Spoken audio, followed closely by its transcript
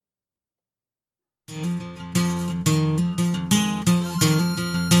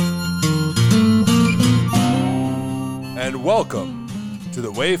and welcome to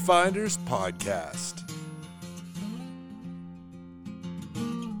the Wayfinders Podcast.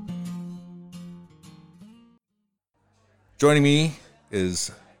 Joining me is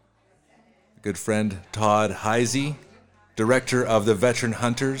a good friend Todd Heisey, director of the Veteran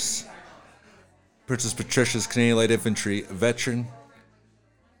Hunters, Princess Patricia's Canadian Light Infantry veteran.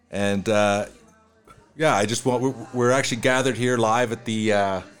 And we're actually gathered here live at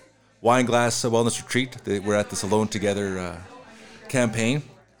the Wineglass Wellness Retreat. We're at this Alone Together campaign,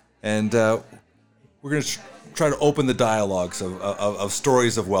 and we're going to try to open the dialogues of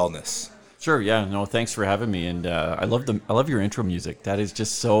stories of wellness. Sure, yeah, no, thanks for having me, and I love your intro music. That is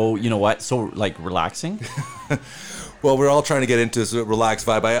just so, so like relaxing. Well, we're all trying to get into this relaxed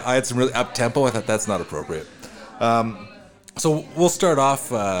vibe. I had some really up tempo. I thought that's not appropriate. So we'll start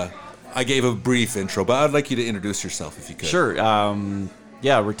off. I gave a brief intro, but I'd like you to introduce yourself if you could. Sure.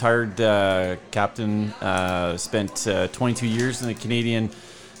 Retired captain. Spent 22 years in the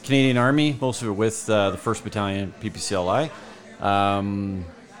Canadian Army, most of it with the 1st Battalion PPCLI.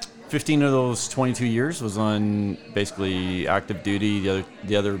 15 of those 22 years was on basically active duty.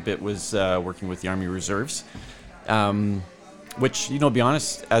 The other bit was working with the Army Reserves. Which, be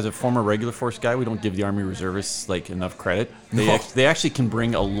honest, as a former regular force guy, we don't give the Army Reservists enough credit. They actually can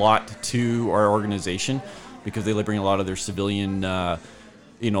bring a lot to our organization because they bring a lot of their civilian,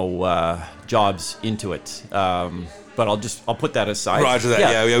 jobs into it. But I'll put that aside. Roger that.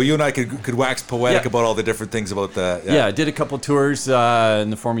 Yeah, you and I could wax poetic about all the different things about that. Yeah, I did a couple tours in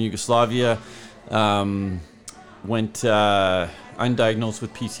the former Yugoslavia. Went undiagnosed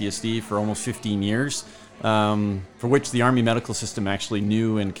with PTSD for almost 15 years. For which the Army medical system actually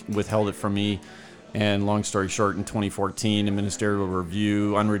knew and withheld it from me. And long story short, in 2014, a ministerial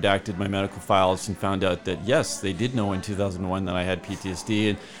review unredacted my medical files and found out that, yes, they did know in 2001 that I had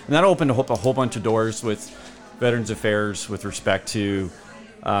PTSD. And that opened a whole bunch of doors with Veterans Affairs with respect to,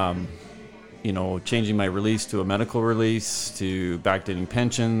 changing my release to a medical release, to backdating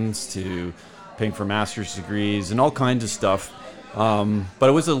pensions, to paying for master's degrees, and all kinds of stuff. But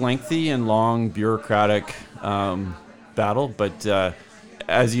it was a lengthy and long bureaucratic battle. But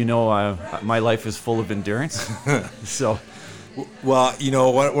as you know, my life is full of endurance. So, well,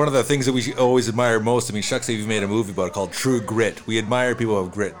 one of the things that we always admire most. I mean, shucks, you've made a movie about it called True Grit. We admire people who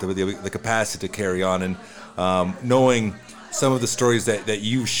have grit, the capacity to carry on, and knowing some of the stories that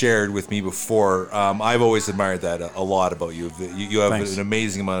you've shared with me before. I've always admired that a lot about you. You have Thanks. An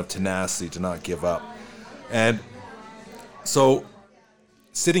amazing amount of tenacity to not give up, and. So,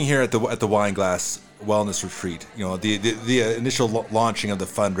 sitting here at the Wineglass Wellness Retreat, the initial launching of the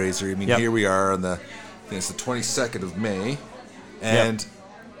fundraiser. I mean, Here we are on it's the 22nd of May, and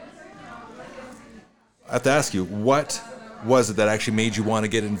I have to ask you, what was it that actually made you want to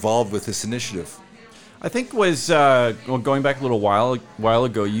get involved with this initiative? I think it was going back a little while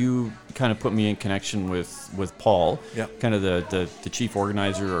ago. You kind of put me in connection with Paul, kind of the chief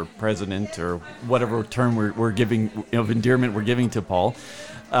organizer or president or whatever term we're giving of endearment we're giving to Paul.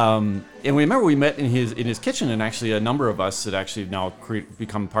 And we remember we met in his kitchen, and actually a number of us that actually now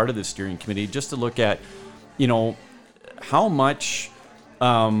become part of the steering committee just to look at, how much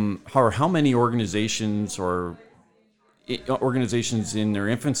how many organizations in their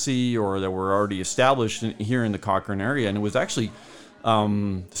infancy or that were already established here in the Cochrane area. And it was actually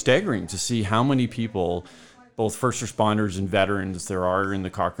staggering to see how many people, both first responders and veterans, there are in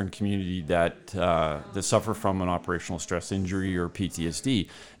the Cochrane community that suffer from an operational stress injury or PTSD.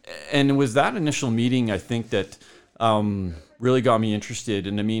 And it was that initial meeting, I think, that really got me interested.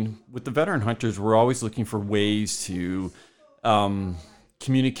 And I mean, with the Veteran Hunters, we're always looking for ways to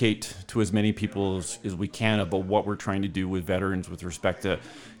communicate to as many people as we can about what we're trying to do with veterans with respect to,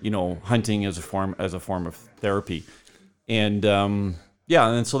 hunting as a form of therapy. And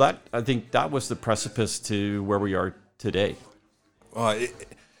and so that, I think that was the precipice to where we are today.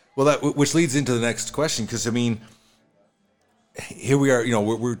 Which leads into the next question, because I mean, here we are.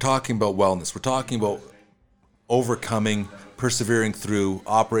 We're talking about wellness. We're talking about overcoming, persevering through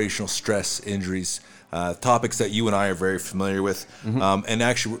operational stress injuries. Topics that you and I are very familiar with, and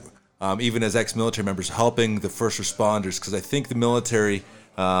actually, even as ex-military members, helping the first responders, because I think the military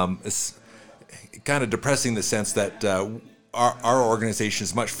is kind of depressing in the sense that our organization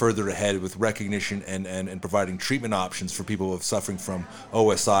is much further ahead with recognition and providing treatment options for people who are suffering from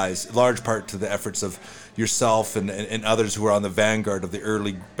OSIs, large part to the efforts of yourself and others who are on the vanguard of the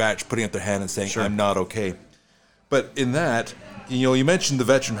early batch putting up their hand and saying, sure, I'm not okay. But in that, you mentioned the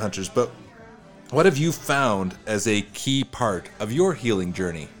Veteran Hunters, but what have you found as a key part of your healing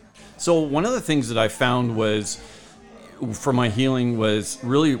journey? So one of the things that I found was for my healing was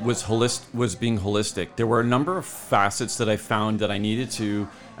being holistic. There were a number of facets that I found that I needed to,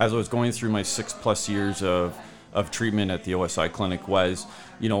 as I was going through my 6+ years of treatment at the OSI clinic, was,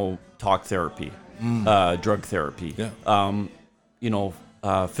 talk therapy, drug therapy,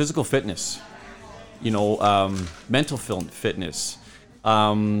 physical fitness, mental fitness,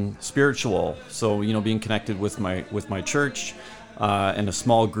 spiritual. So, being connected with my church, and a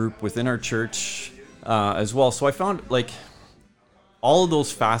small group within our church, as well. So I found all of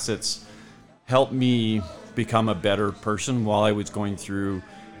those facets helped me become a better person while I was going through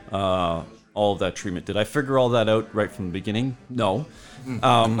all of that treatment. Did I figure all that out right from the beginning? No.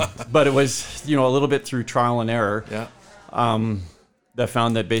 But it was, a little bit through trial and error. Yeah. That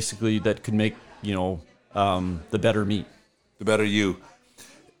found that basically that could make, the better me. The better you.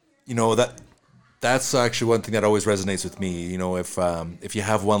 That's actually one thing that always resonates with me. If you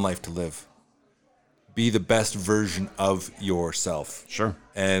have one life to live, be the best version of yourself. Sure.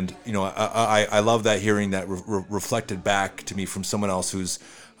 And I love that, hearing that reflected back to me from someone else who's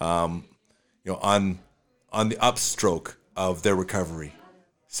on the upstroke of their recovery,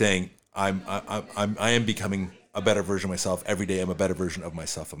 saying I am becoming a better version of myself every day. I'm a better version of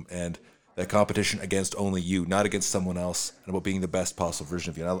myself, and that competition against only you, not against someone else, and about being the best possible version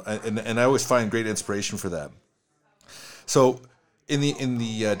of you. And I always find great inspiration for that. So in the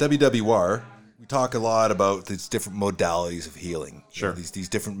WWR, we talk a lot about these different modalities of healing. Sure. These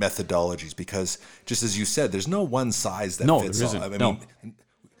different methodologies, because just as you said, there's no one size that fits there all. isn't. I mean,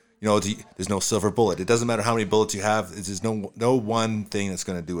 there's no silver bullet. It doesn't matter how many bullets you have. There's no one thing that's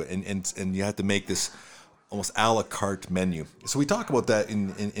going to do it. And you have to make this almost a la carte menu. So we talk about that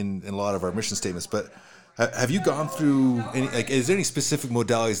in a lot of our mission statements. But have you gone through any? Is there any specific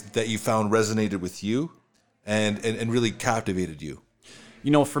modalities that you found resonated with you, and really captivated you?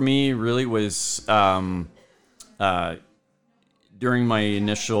 For me, really was during my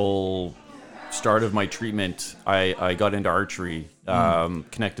initial start of my treatment, I got into archery,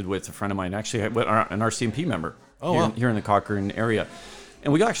 connected with a friend of mine, actually an RCMP member here in the Cochrane area.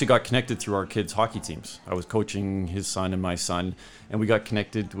 And we actually got connected through our kids' hockey teams. I was coaching his son and my son, and we got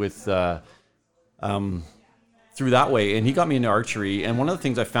connected with through that way. And he got me into archery. And one of the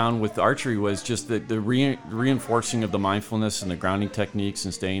things I found with archery was just the reinforcing of the mindfulness and the grounding techniques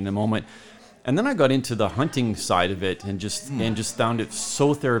and staying in the moment. And then I got into the hunting side of it, and just found it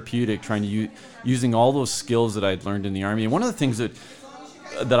so therapeutic, trying to using all those skills that I'd learned in the Army. And one of the things that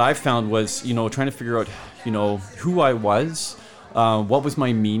I found was, trying to figure out, who I was. What was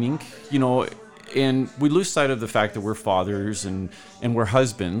my meaning, and we lose sight of the fact that we're fathers and we're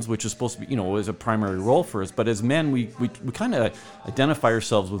husbands, which is supposed to be, is a primary role for us. But as men, we kind of identify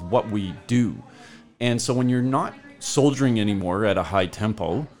ourselves with what we do. And so when you're not soldiering anymore at a high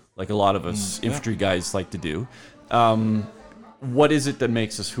tempo, like a lot of us infantry guys like to do, what is it that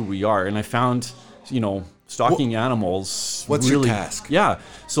makes us who we are? And I found, stalking animals. What's your task? Yeah.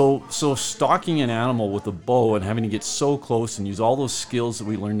 So stalking an animal with a bow and having to get so close and use all those skills that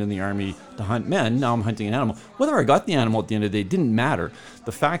we learned in the Army to hunt men. Now I'm hunting an animal. Whether I got the animal at the end of the day didn't matter.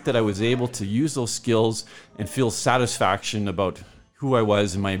 The fact that I was able to use those skills and feel satisfaction about who I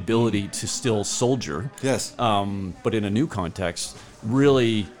was and my ability to still soldier. Yes. But in a new context,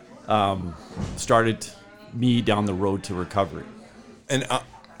 really started me down the road to recovery. And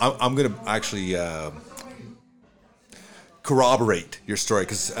I'm going to actually corroborate your story,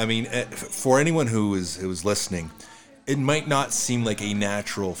 because for anyone who is listening, it might not seem like a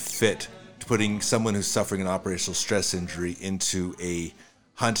natural fit to putting someone who's suffering an operational stress injury into a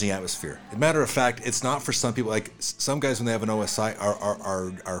hunting atmosphere. As a matter of fact, it's not for some people. Like some guys, when they have an OSI,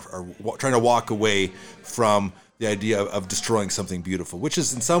 are trying to walk away from the idea of destroying something beautiful, which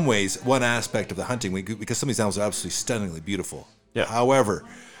is in some ways one aspect of the hunting, because some of these animals are absolutely stunningly beautiful. Yeah. However,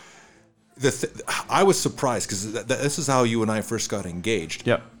 I was surprised, because this is how you and I first got engaged.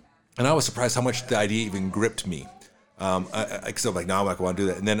 Yeah. And I was surprised how much the idea even gripped me. Because I'm like, no, I'm not going to do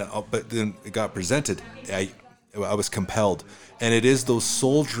that. And then, but then it got presented. I was compelled. And it is those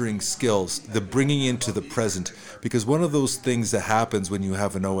soldiering skills, the bringing into the present. Because one of those things that happens when you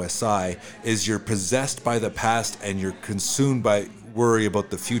have an OSI is you're possessed by the past and you're consumed by worry about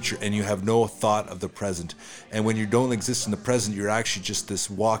the future, and you have no thought of the present. And when you don't exist in the present, you're actually just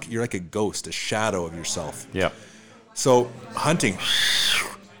you're like a ghost, a shadow of yourself. Yeah. So hunting,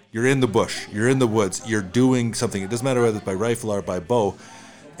 you're in the bush, you're in the woods, you're doing something. It doesn't matter whether it's by rifle or by bow.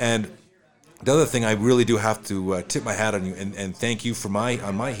 And the other thing I really do have to tip my hat on you and thank you for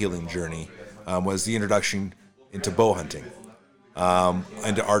on my healing journey was the introduction into bow hunting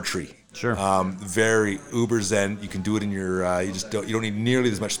and to archery. Sure. Very uber zen. You can do it in your. You don't need nearly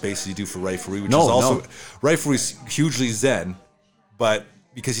as much space as you do for riflery, which is also riflery's hugely zen, but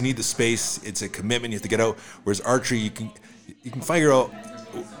because you need the space, it's a commitment. You have to get out. Whereas archery, you can figure out.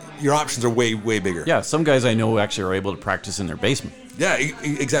 Your options are way bigger. Yeah, some guys I know actually are able to practice in their basement. Yeah,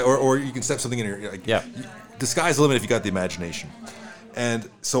 exactly. Or you can step something in here. The sky's the limit if you got the imagination. And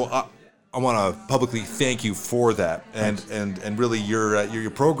so I want to publicly thank you for that. And really your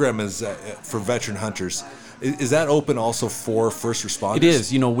program is for veteran hunters. Is that open also for first responders? It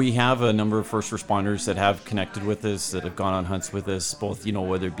is. We have a number of first responders that have connected with us, that have gone on hunts with us, both,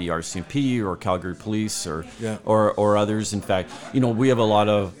 whether it be RCMP or Calgary Police or others. In fact, we have a lot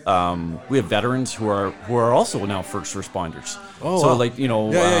of we have veterans who are also now first responders. Oh, so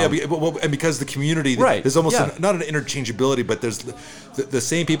wow. And because the community, right, there's almost not an interchangeability, but there's the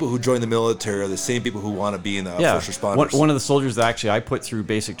same people who join the military are the same people who want to be in the first responders. One of the soldiers that actually I put through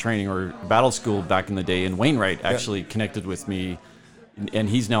basic training or battle school back in the day in Wainwright actually connected with me, and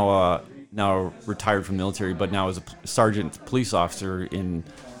he's now retired from the military, but now is a sergeant police officer in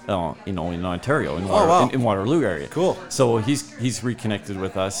Ontario, in Waterloo area. Cool. So he's reconnected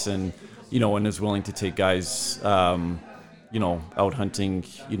with us, and and is willing to take guys out hunting,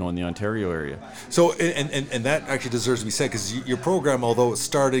 in the Ontario area. So, and that actually deserves to be said, because your program, although it's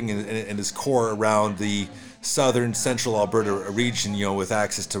starting and is core around the southern central Alberta region, with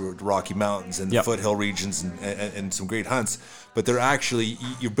access to Rocky Mountains and the foothill regions and some great hunts, but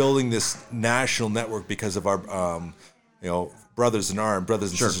you're building this national network because of our, brothers and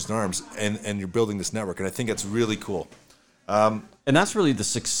sisters in arms, and you're building this network, and I think that's really cool. And that's really the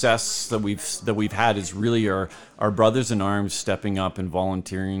success that we've had, is really our brothers in arms stepping up and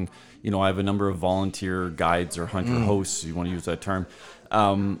volunteering. I have a number of volunteer guides or hunter hosts, if you want to use that term,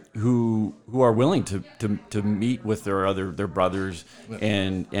 who are willing to meet with their brothers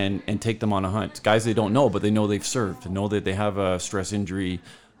and take them on a hunt. Guys they don't know, but they know they've served, and know that they have a stress injury,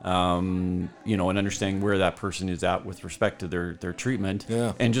 and understanding where that person is at with respect to their treatment,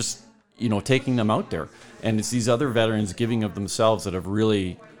 and just taking them out there. And it's these other veterans giving of themselves that have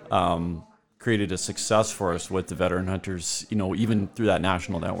really created a success for us with the veteran hunters, even through that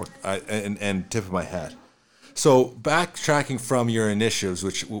national network. And tip of my hat. So backtracking from your initiatives,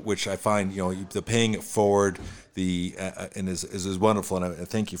 which I find, the paying it forward, and is wonderful, and I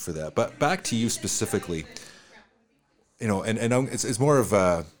thank you for that. But back to you specifically, it's more of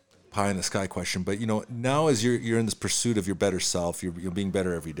a pie in the sky question, but now as you're in this pursuit of your better self, you're being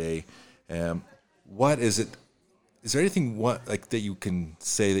better every day. What is it? Is there anything that you can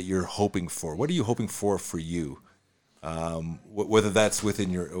say that you're hoping for? What are you hoping for you? Whether that's within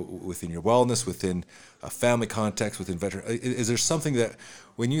your wellness, within a family context, within veteran, is there something that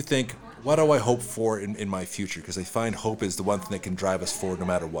when you think, what do I hope for in my future? Because I find hope is the one thing that can drive us forward no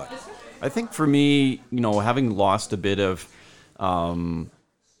matter what. I think for me, having lost a bit of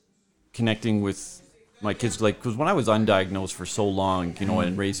connecting with my kids, because when I was undiagnosed for so long,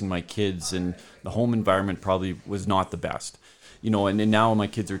 and raising my kids, and the home environment probably was not the best, and now my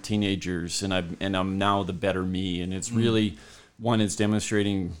kids are teenagers, and I'm now the better me, and it's really it's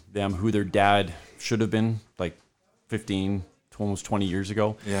demonstrating them who their dad should have been, like 15 to almost 20 years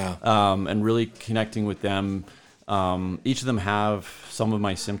ago, and really connecting with them. Each of them have some of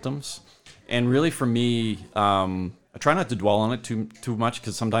my symptoms, and really for me, I try not to dwell on it too much,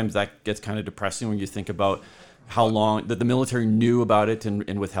 because sometimes that gets kind of depressing when you think about how long that the military knew about it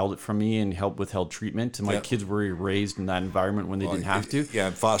and withheld it from me and withheld treatment. And my kids were raised in that environment when they didn't have to. Yeah,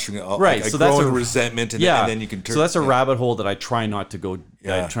 and fostering so that's a resentment, and then you can turn. So that's a rabbit hole that I try not to go.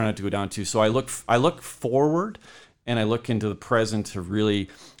 I try not to go down to. So I look forward, and I look into the present of really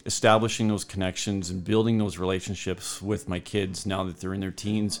establishing those connections and building those relationships with my kids now that they're in their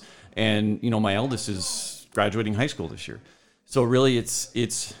teens. And my eldest is graduating high school this year. So really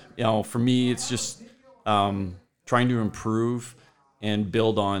it's for me, it's just trying to improve and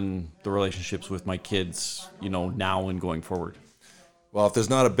build on the relationships with my kids, now and going forward. Well, if there's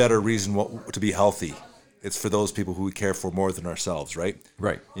not a better reason to be healthy, it's for those people who we care for more than ourselves, right?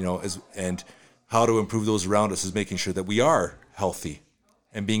 Right. And how to improve those around us is making sure that we are healthy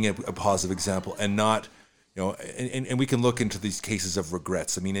and being a positive example, and not, and we can look into these cases of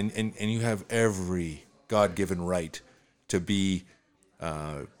regrets. I mean, and you have every God-given right to be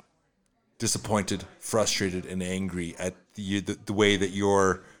disappointed, frustrated, and angry at the way that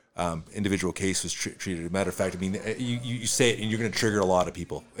your individual case was treated. As a matter of fact, I mean, you say it and you're going to trigger a lot of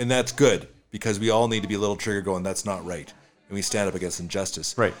people, and that's good, because we all need to be a little trigger going, that's not right. and we stand up against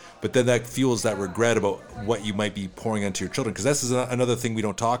injustice. Right. But then that fuels that regret about what you might be pouring into your children. Because this is another thing we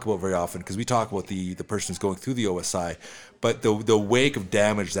don't talk about very often, because we talk about the person who's going through the OSI, but the wake of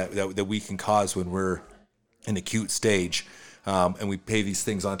damage that we can cause when we're in acute stage, and we pay these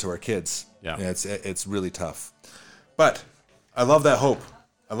things onto our kids. Yeah. And it's really tough. But I love that hope.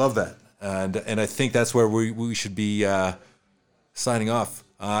 I love that. And I think that's where we should be signing off.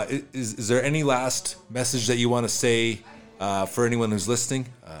 Is there any last message that you want to say for anyone who's listening?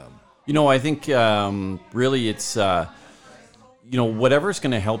 I think really it's whatever's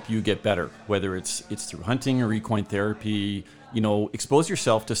going to help you get better, whether it's through hunting or equine therapy. Expose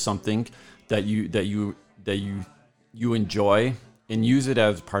yourself to something that you enjoy and use it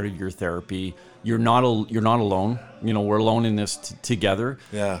as part of your therapy. You're not alone. We're alone in this together.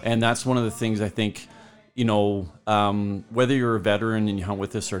 Yeah. And that's one of the things I think. Whether you're a veteran and you hunt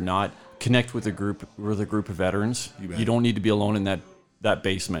with us or not, connect with a group of veterans. You don't need to be alone in that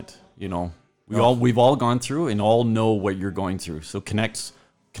basement. We've all gone through and all know what you're going through. So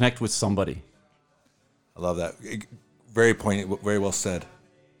connect with somebody. I love that. Very poignant, very well said.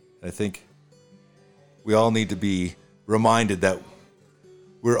 I think we all need to be reminded that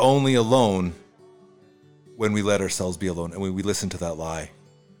we're only alone when we let ourselves be alone and when we listen to that lie.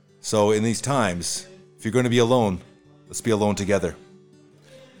 So in these times, if you're going to be alone, let's be alone together.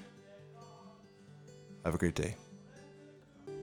 Have a great day.